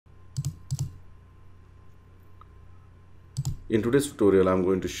In today's tutorial, I'm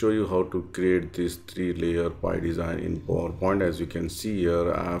going to show you how to create this 3-layer pie design in PowerPoint. As you can see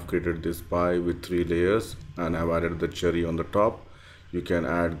here, I have created this pie with 3 layers and I've added the cherry on the top. You can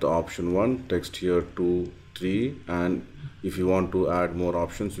add the option 1, text here 2, 3, and if you want to add more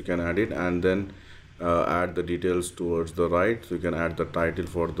options, you can add it, and then add the details towards the right. So you can add the title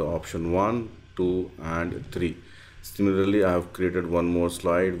for the option 1, 2, and 3. Similarly, I have created one more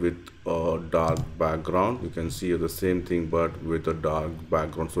slide with a dark background. You can see the same thing but with a dark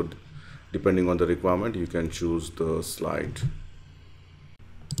background. So depending on the requirement, you can choose the slide.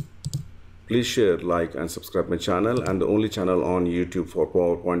 Please share, like, and subscribe my channel, and the only channel on YouTube for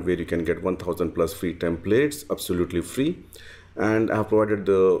PowerPoint where you can get 1000 plus free templates absolutely free. And I have provided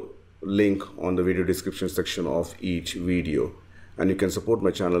the link on the video description section of each video. And you can support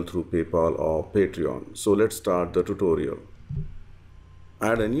my channel through PayPal or Patreon. So let's start the tutorial.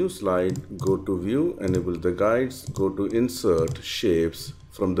 Add a new slide, go to View, enable the guides, go to Insert, Shapes.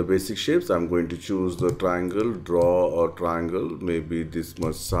 From the basic shapes, I'm going to choose the triangle, draw a triangle, maybe this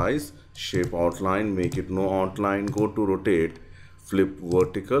much size, shape outline, make it no outline, go to Rotate, flip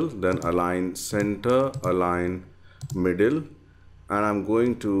vertical, then align center, align middle. And I'm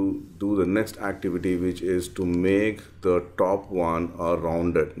going to do the next activity, which is to make the top one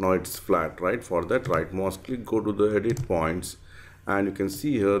rounded. Now it's flat, right? For that, right mouse click, go to the edit points, and you can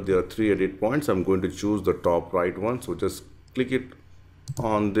see here there are 3 edit points. I'm going to choose the top right one, so just click it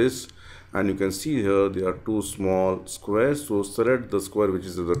on this, and you can see here there are 2 small squares. So select the square which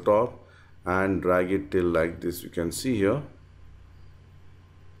is at the top and drag it till like this. You can see here,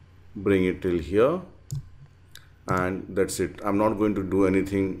 bring it till here. And that's it. I'm not going to do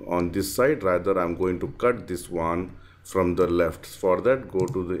anything on this side, rather I'm going to cut this one from the left. For that, go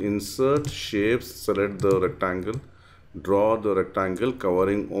to the Insert, Shapes, select the rectangle, draw the rectangle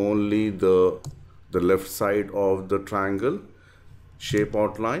covering only the left side of the triangle, shape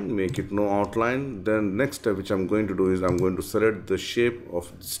outline, make it no outline. Then next step which I'm going to do is I'm going to select the shape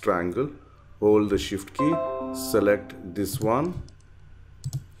of this triangle, hold the shift key, select this one,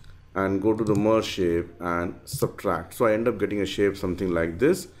 and go to the merge shape and subtract. So I end up getting a shape something like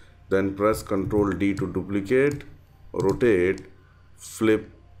this. Then press Ctrl D to duplicate, rotate, flip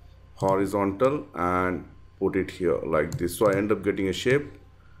horizontal, and put it here like this. So I end up getting a shape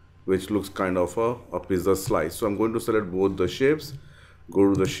which looks kind of a pizza slice. So I'm going to select both the shapes,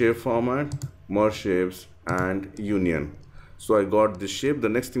 go to the shape format, merge shapes, and union. So I got this shape. The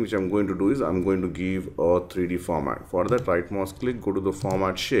next thing which I'm going to do is I'm going to give a 3D format. For that, right mouse click, go to the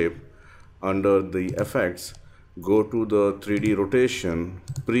format shape, under the effects, go to the 3D rotation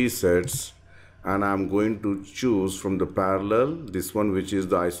presets, and I'm going to choose from the parallel this one which is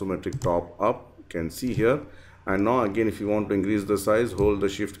the isometric top up. You can see here. And now again, if you want to increase the size, hold the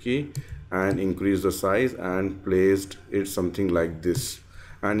shift key and increase the size and placed it something like this.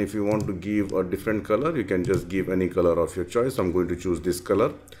 And if you want to give a different color, you can just give any color of your choice. I'm going to choose this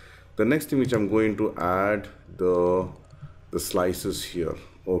color. The next thing which I'm going to add the slices here,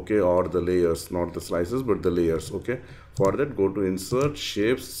 okay, or the layers, not the slices but the layers. Okay, for that, go to Insert,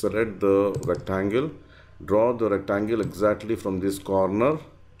 Shapes, select the rectangle, draw the rectangle exactly from this corner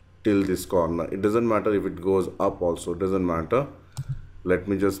till this corner. It doesn't matter if it goes up also, doesn't matter. Let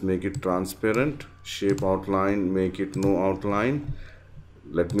me just make it transparent, shape outline, make it no outline.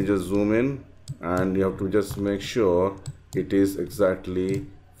 Let me just zoom in, and you have to just make sure it is exactly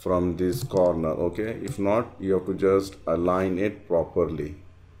from this corner. Okay, if not, you have to just align it properly.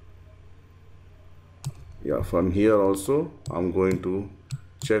 Yeah, from here also I'm going to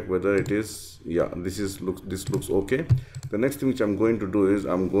check whether it is, yeah, this looks okay. The next thing which I'm going to do is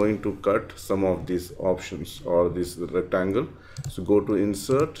I'm going to cut some of these options or this rectangle. So go to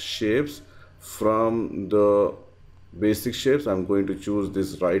Insert, Shapes, from the basic shapes I'm going to choose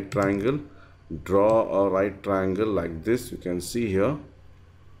this right triangle, draw a right triangle like this. You can see here.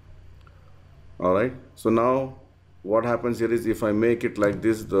 All right, so now what happens here is if I make it like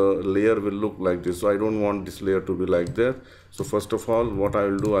this, the layer will look like this. So I don't want this layer to be like that. So first of all, what I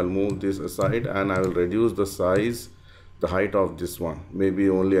will do, I'll move this aside and I will reduce the size, the height of this one. Maybe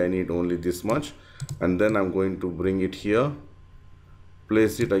I need only this much, and then I'm going to bring it here,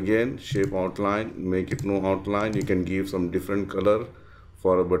 place it again, shape outline, make it no outline. You can give some different color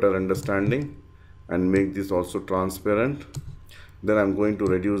for a better understanding, and make this also transparent. Then I'm going to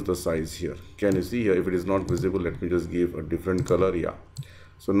reduce the size here. Can you see here? If it is not visible, let me just give a different color. Yeah,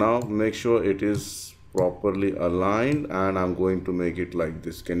 so now make sure it is properly aligned, and I'm going to make it like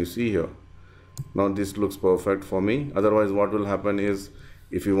this. Can you see here? Now this looks perfect for me. Otherwise, what will happen is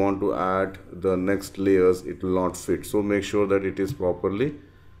if you want to add the next layers, it will not fit. So make sure that it is properly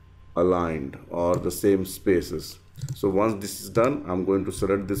aligned or the same spaces. So once this is done, I'm going to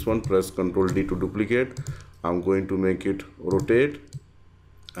select this one, press Ctrl D to duplicate. I'm going to make it rotate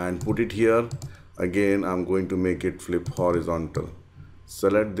and put it here. Again, I'm going to make it flip horizontal.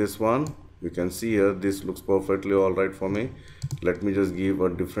 Select this one. You can see here this looks perfectly all right for me. Let me just give a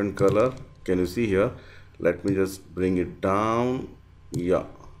different color. Can you see here? Let me just bring it down. Yeah,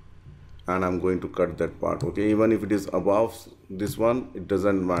 and I'm going to cut that part. Okay, even if it is above this one, it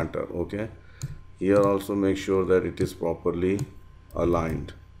doesn't matter. Okay, here also make sure that it is properly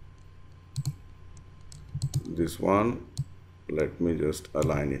aligned. This one, let me just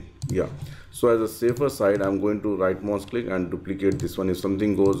align it. Yeah, so as a safer side, I'm going to right mouse click and duplicate this one. If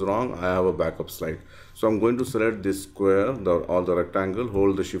something goes wrong, I have a backup slide. So I'm going to select this square or the rectangle,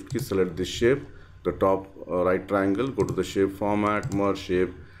 hold the shift key, select this shape, the top right triangle, go to the shape format, merge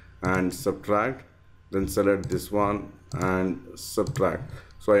shape and subtract, then select this one and subtract.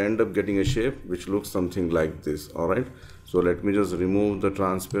 So I end up getting a shape which looks something like this. All right, so let me just remove the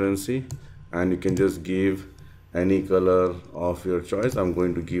transparency and you can just give any color of your choice. I'm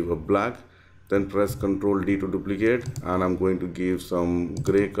going to give a black, then press Ctrl D to duplicate, and I'm going to give some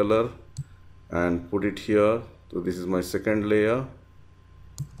gray color and put it here. So this is my second layer.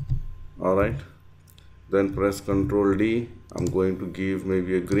 All right, then press Ctrl D. I'm going to give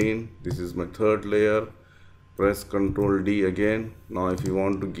maybe a green. This is my third layer. Press Ctrl D again. Now if you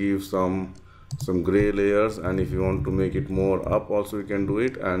want to give some gray layers, and if you want to make it more up also, you can do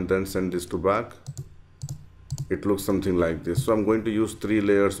it, and then send this to back. It looks something like this. So I'm going to use 3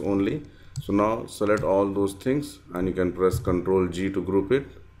 layers only. So now select all those things and you can press Ctrl G to group it.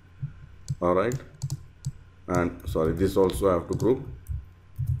 All right, and sorry, this also I have to group.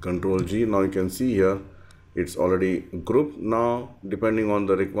 Ctrl G. Now you can see here it's already grouped. Now depending on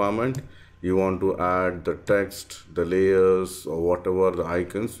the requirement, you want to add the text, the layers, or whatever the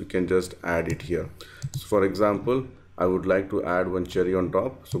icons, you can just add it here. So for example, I would like to add one cherry on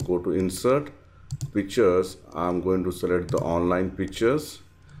top. So go to Insert, Pictures. I'm going to select the online pictures,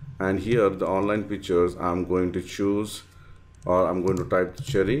 and here the online pictures I'm going to choose, or I'm going to type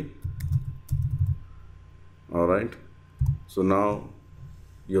cherry. All right, so now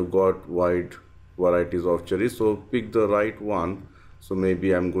you've got wide varieties of cherries, so pick the right one. So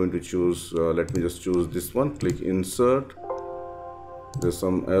maybe I'm going to choose, let me just choose this one, click Insert. There's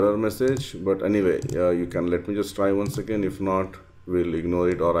some error message, but anyway, you can, let me just try once again. If not, we'll ignore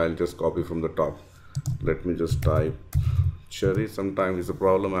it, or I'll just copy from the top. Let me just type cherry. Sometimes it's a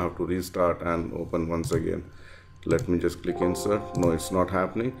problem, I have to restart and open once again. Let me just click Insert. No, it's not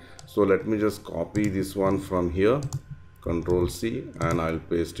happening. So let me just copy this one from here, Ctrl C, and I'll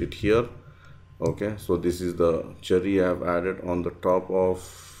paste it here. Okay, so this is the cherry I have added on the top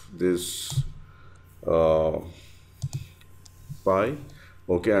of this pie.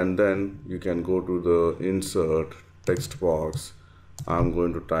 Okay, and then you can go to the Insert text box. I'm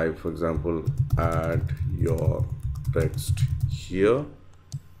going to type, for example, add your text here.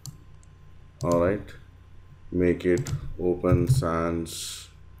 All right, make it open sans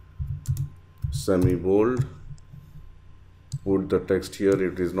semi bold. Put the text here,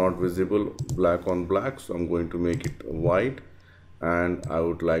 it is not visible, black on black, so I'm going to make it white, and I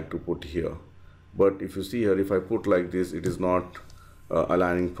would like to put here. But if you see here, if I put like this, it is not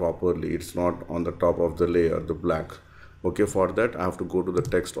aligning properly. It's not on the top of the layer, the black. Okay, for that I have to go to the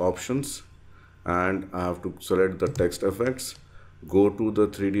text options, and I have to select the text effects, go to the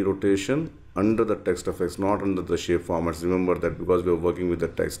 3D rotation under the text effects, not under the shape formats. Remember that, because we are working with the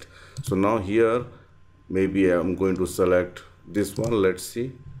text. So now here maybe I'm going to select this one, let's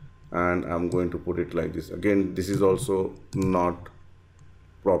see, and I'm going to put it like this. Again, this is also not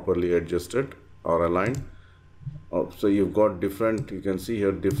properly adjusted or aligned. So you've got different, you can see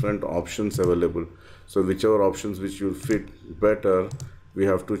here, different options available. So whichever options which will fit better, we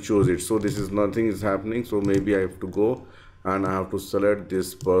have to choose it. So this is, nothing is happening, so maybe I have to go and I have to select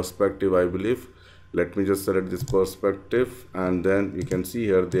this perspective, I believe. Let me just select this perspective, and then you can see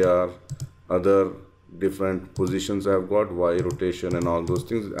here there are other different positions I've got, Y rotation and all those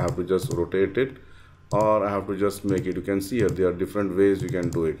things. I have to just rotate it, or I have to just make it. You can see here there are different ways you can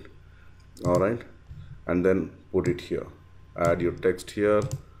do it. All right, and then put it here, add your text here.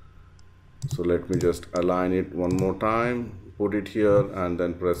 So let me just align it one more time, put it here, and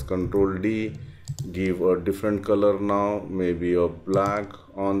then press Ctrl D, give a different color now, maybe a black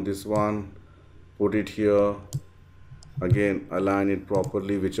on this one, put it here, again align it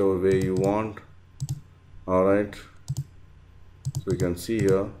properly whichever way you want. All right, so you can see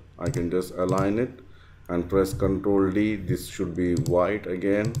here I can just align it and press Ctrl D. This should be white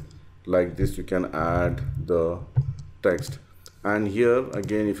again, like this. You can add the text. And here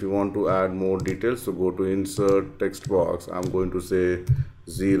again, if you want to add more details, so go to insert text box. I'm going to say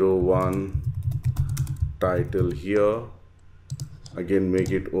 01 title here. Again, make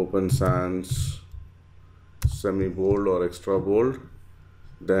it open sans semi bold or extra bold.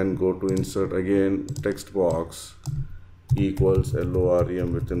 Then go to insert again text box equals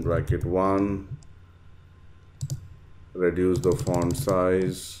LOREM within bracket 1. Reduce the font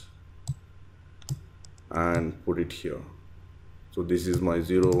size and put it here. So this is my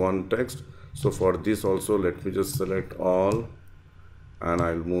 01 text. So for this also, let me just select all and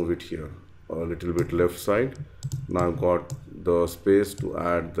I'll move it here a little bit left side. Now I've got the space to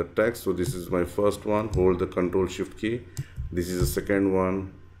add the text. So this is my first one. Hold the Control Shift key. This is the second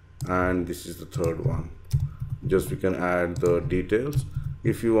one and this is the third one. Just we can add the details.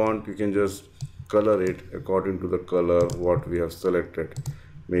 If you want, you can just color it according to the color what we have selected.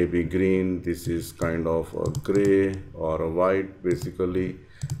 Maybe green, this is kind of a gray or a white basically,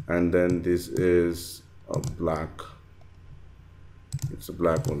 and then this is a black. It's a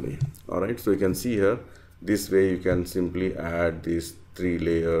black only. All right, so you can see here, this way you can simply add these 3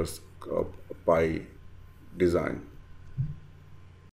 layers of pie design.